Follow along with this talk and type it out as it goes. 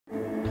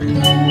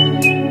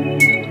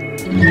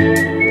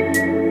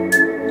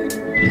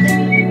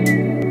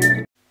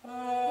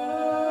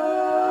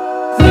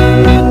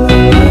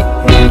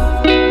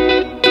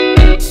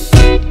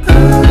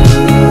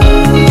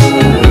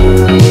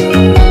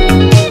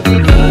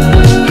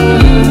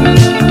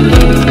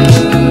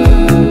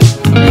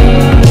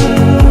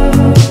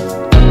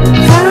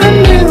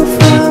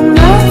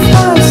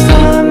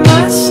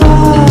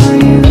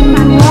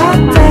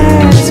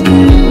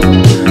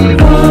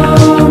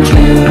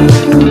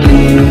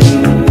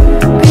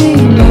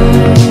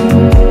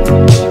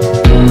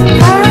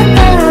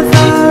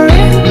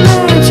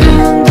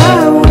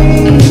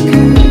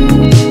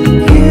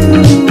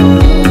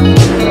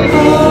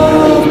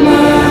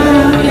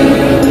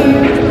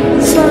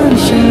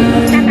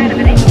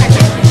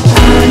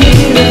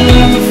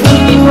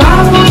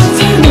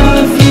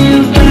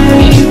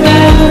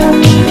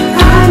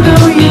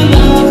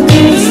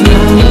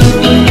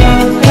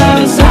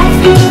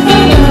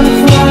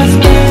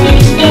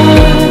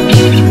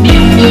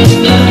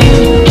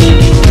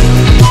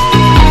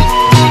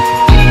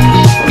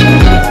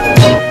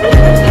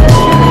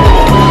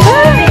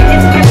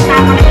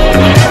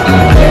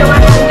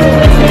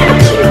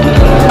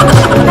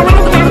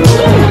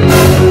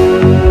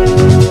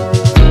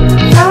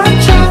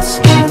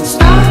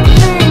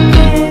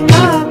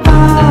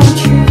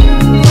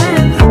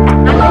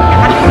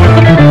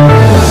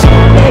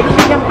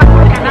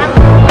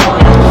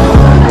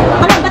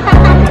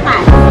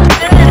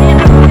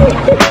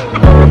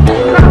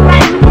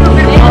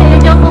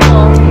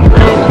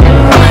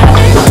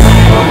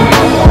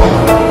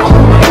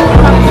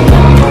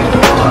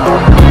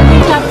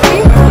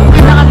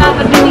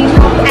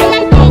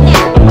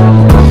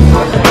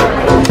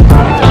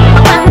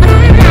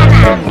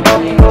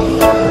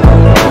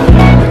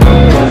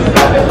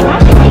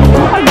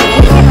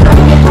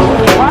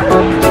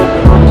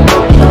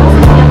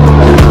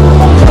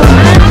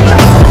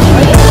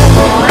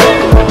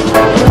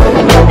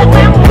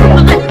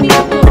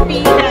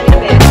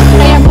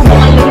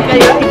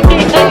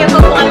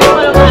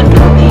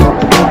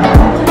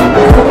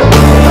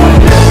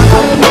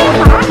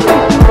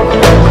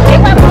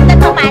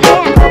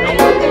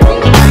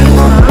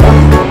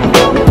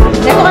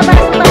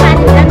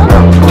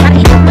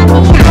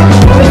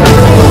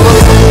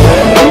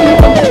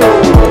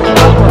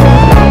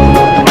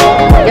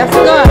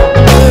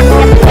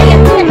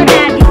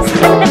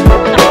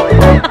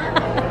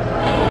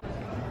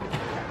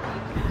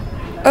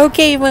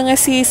Okay mga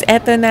sis,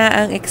 eto na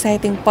ang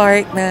exciting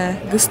part na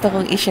gusto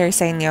kong i-share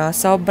sa inyo.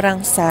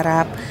 Sobrang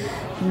sarap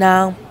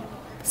ng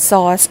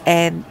sauce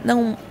and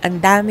ang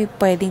dami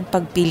pwedeng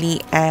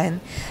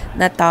pagpilian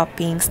na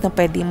toppings na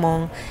pwede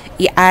mong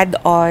i-add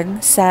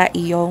on sa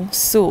iyong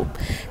soup.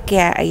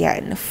 Kaya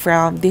ayan,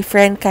 from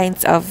different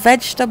kinds of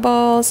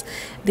vegetables,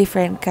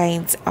 different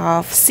kinds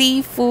of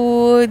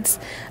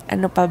seafoods,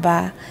 ano pa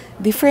ba,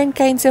 different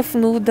kinds of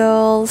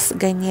noodles,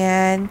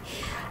 ganyan.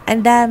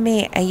 Ang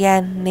dami,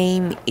 ayan,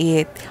 name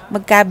it.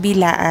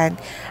 Magkabilaan.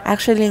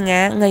 Actually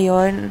nga,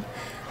 ngayon,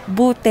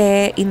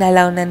 buti,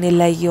 inalaw na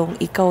nila yung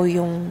ikaw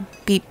yung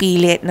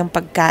pipilit ng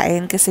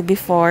pagkain. Kasi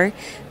before,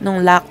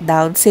 nung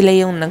lockdown, sila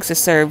yung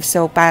nagsaserve.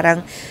 So,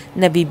 parang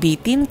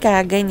nabibitin ka,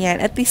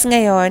 ganyan. At least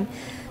ngayon,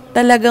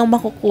 talagang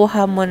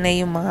makukuha mo na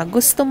yung mga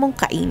gusto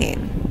mong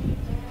kainin.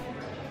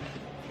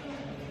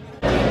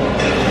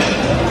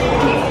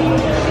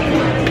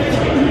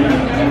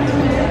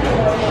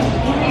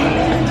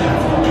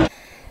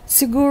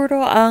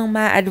 Siguro ang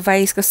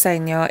ma-advise ko sa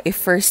inyo, if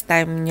first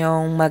time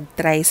nyong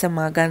mag-try sa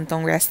mga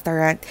gantong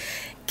restaurant,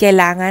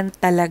 kailangan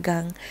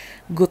talagang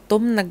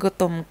gutom na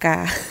gutom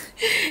ka.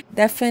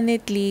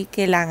 Definitely,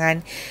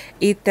 kailangan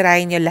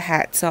i-try nyo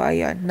lahat. So,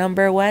 ayun.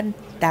 Number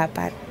 1,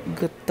 dapat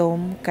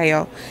gutom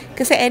kayo.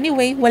 Kasi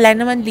anyway, wala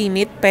naman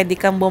limit. Pwede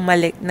kang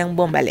bumalik ng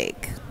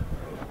bumalik.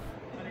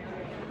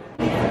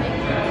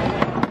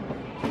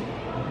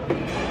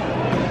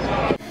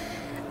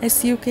 As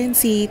you can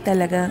see,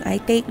 talagang I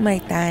take my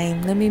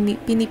time.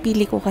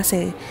 Pinipili ko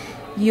kasi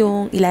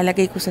yung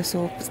ilalagay ko sa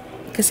soup.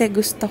 Kasi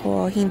gusto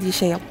ko hindi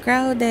siya yung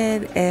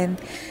crowded and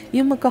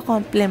yung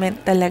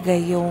magka-complement talaga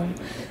yung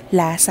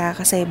lasa.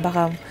 Kasi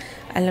baka,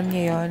 alam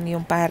niyo yon,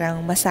 yung parang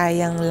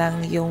masayang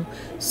lang yung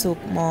soup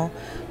mo.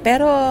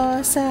 Pero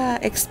sa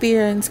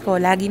experience ko,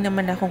 lagi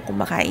naman akong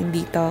kumakain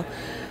dito.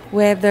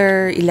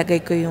 Whether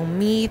ilagay ko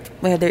yung meat,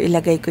 whether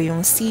ilagay ko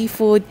yung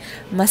seafood,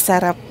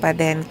 masarap pa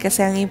din.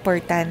 Kasi ang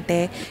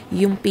importante,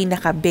 yung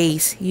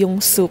pinaka-base,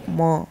 yung soup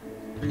mo.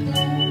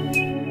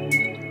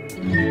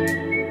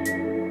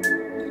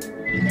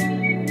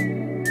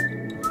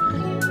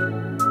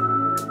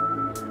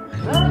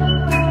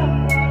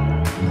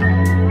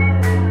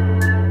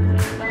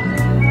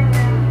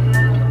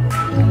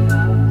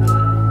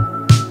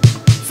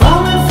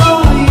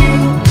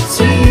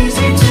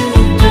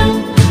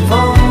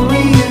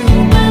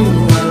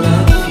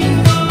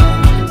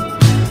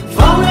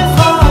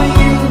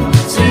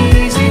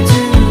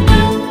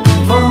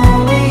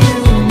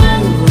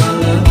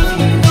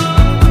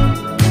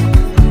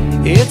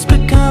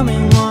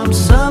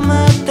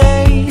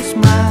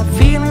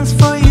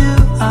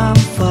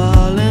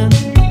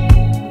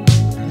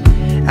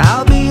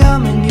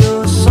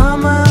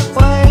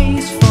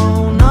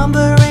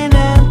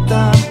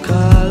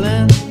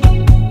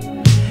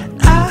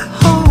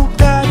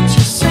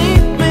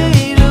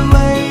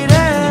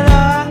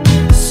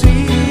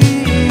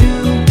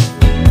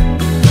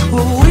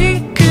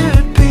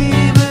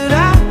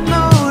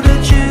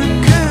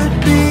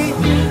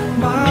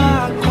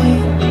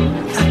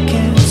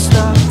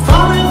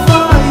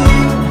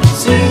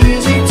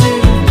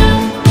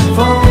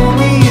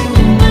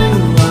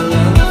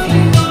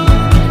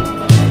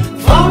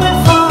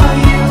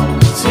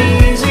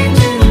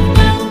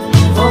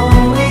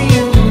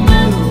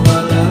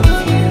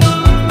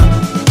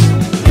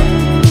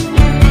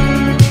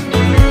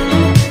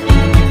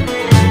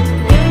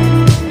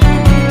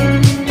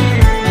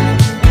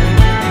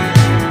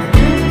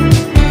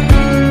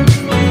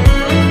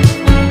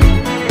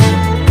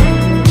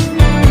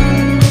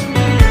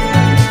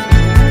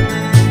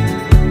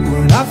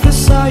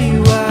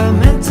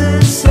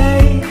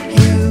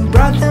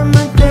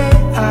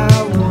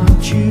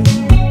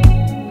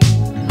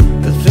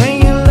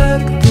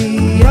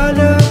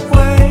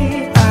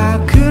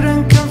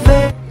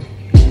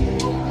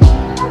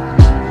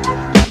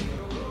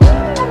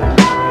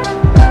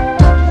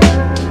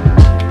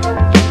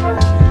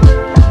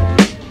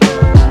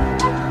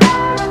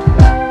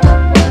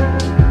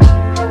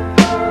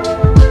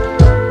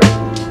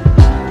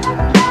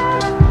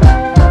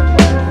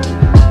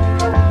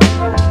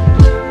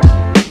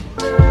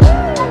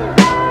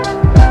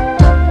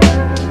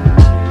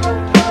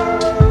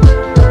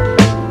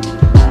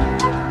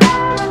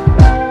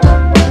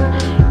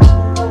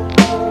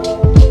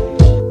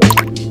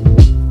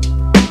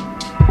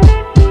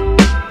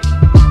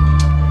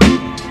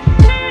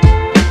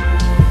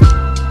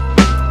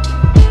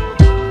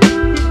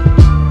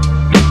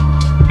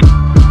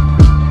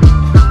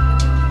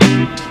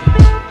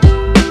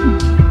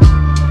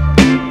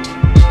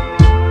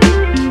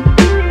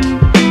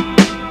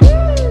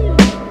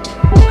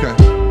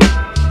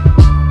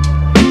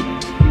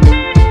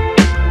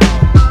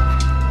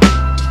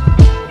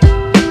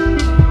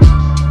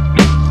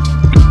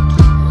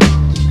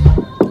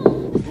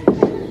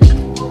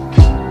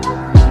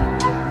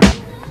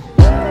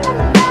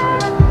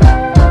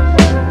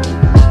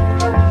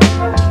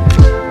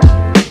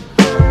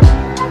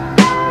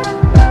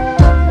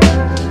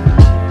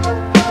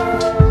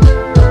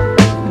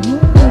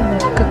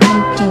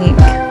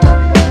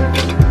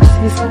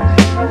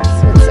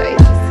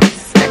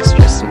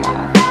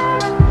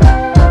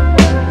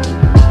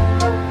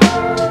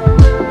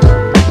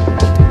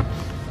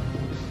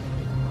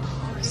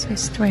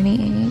 is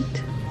 28.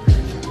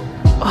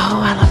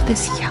 Oh, I love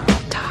this yellow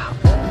top.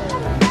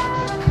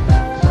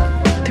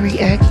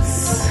 3X.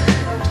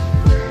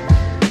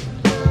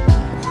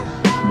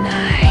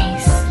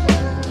 Nice.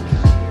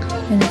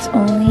 And it's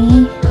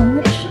only, how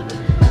much?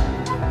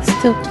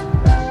 Still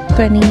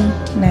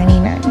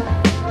 $20.99.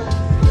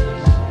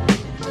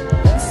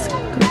 It's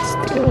good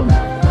still.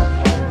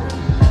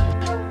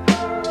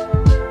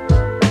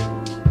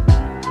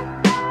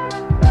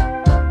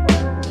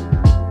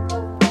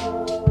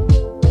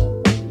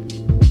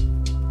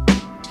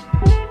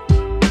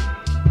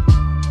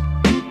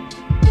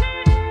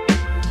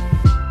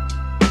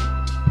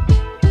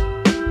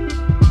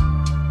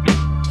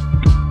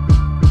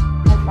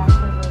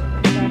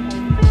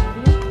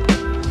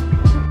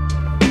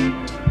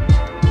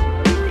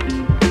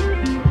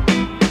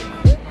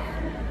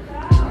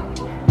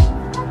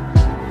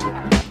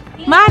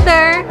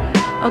 Mother!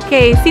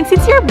 Okay, since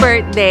it's your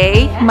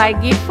birthday, my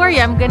gift for you,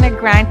 I'm gonna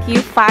grant you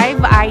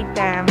 5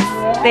 items.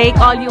 Take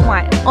all you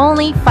want.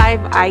 Only 5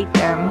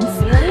 items.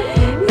 Only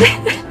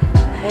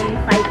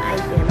 5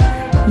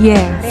 items.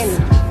 Yes.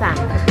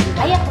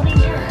 Kaya ko rin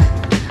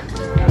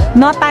yan.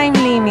 No time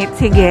limit.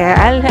 Sige.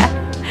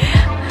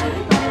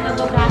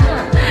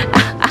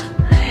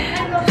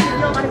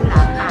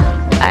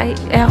 Ay,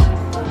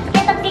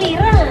 Kita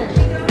clearance.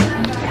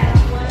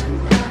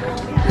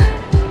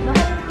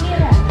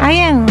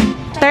 ayan.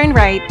 Turn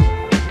right.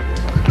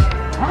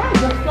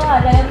 Diyos ko,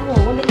 alam mo.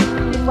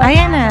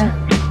 Ayan na.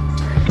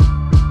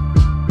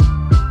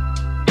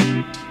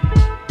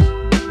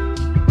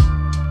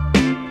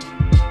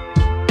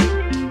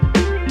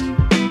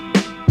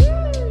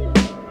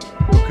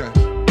 Okay.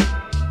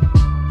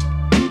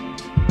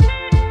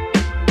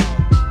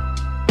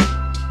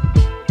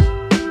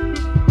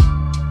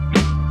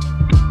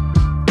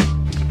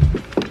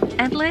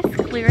 Endless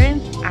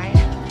clearance aisle.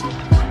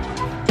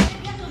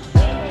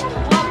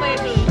 Oh,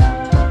 baby.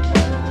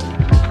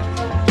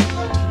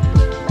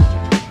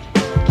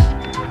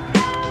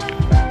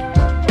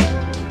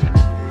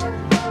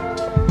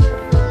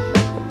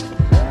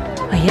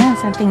 Ayan,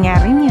 saan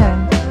tingyarin yan?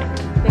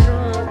 Pero,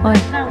 Oy.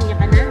 brown niya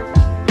ka na.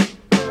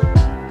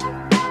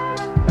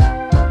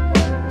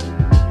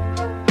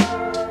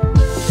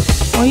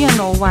 Oh, yan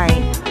o,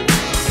 white.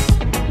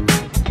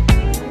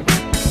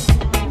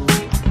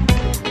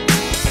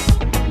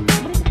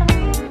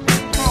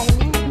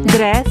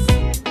 Dress?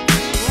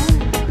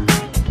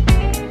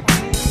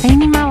 Ay,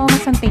 ni Mao,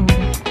 masanting.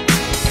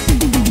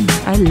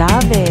 I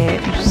love it.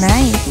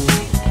 Nice.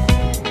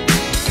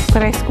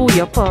 Pares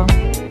kuya po.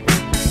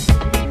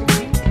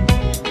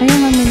 Ayun,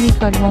 mamili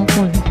ka mong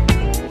kulay.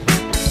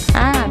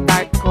 Ah,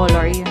 dark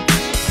color yun.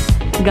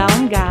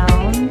 Gown.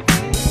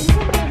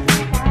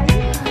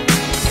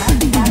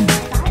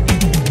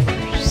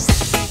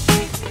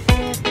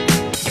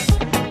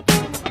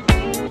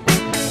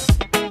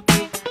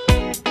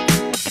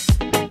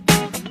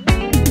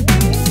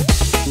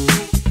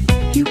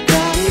 You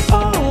got it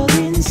all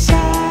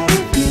inside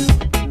of you.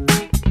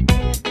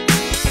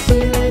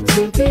 Feel it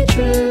to be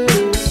true.